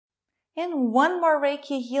And one more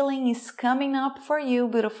Reiki healing is coming up for you,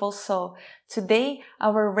 beautiful soul. Today,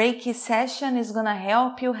 our Reiki session is going to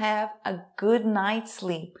help you have a good night's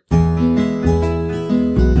sleep.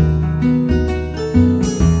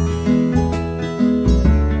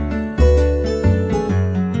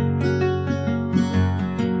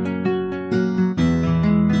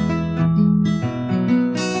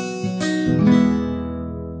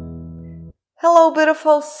 Hello,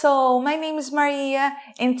 beautiful soul. My name is Maria,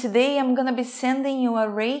 and today I'm going to be sending you a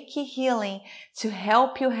Reiki healing to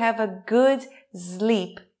help you have a good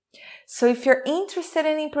sleep. So if you're interested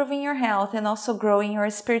in improving your health and also growing your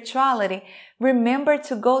spirituality, remember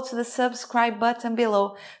to go to the subscribe button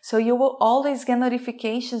below so you will always get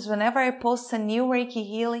notifications whenever I post a new Reiki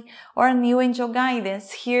healing or a new angel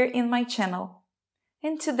guidance here in my channel.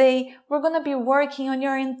 And today, we're going to be working on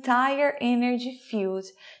your entire energy field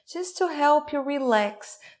just to help you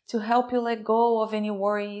relax, to help you let go of any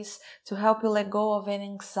worries, to help you let go of any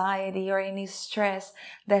anxiety or any stress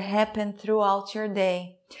that happened throughout your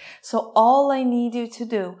day. So all I need you to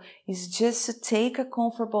do is just to take a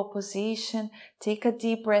comfortable position, take a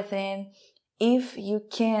deep breath in. If you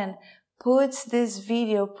can, put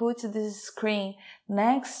this screen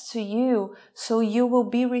next to you so you will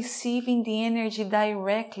be receiving the energy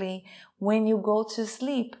directly when you go to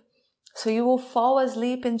sleep. So you will fall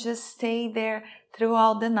asleep and just stay there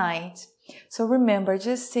throughout the night. So remember,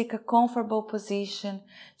 just take a comfortable position,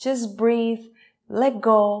 just breathe, let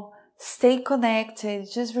go, stay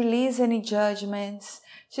connected, just release any judgments,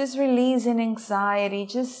 just release any anxiety,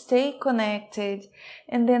 just stay connected,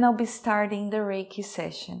 and then I'll be starting the Reiki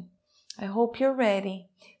session. I hope you're ready,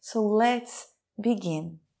 so let's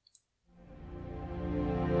begin.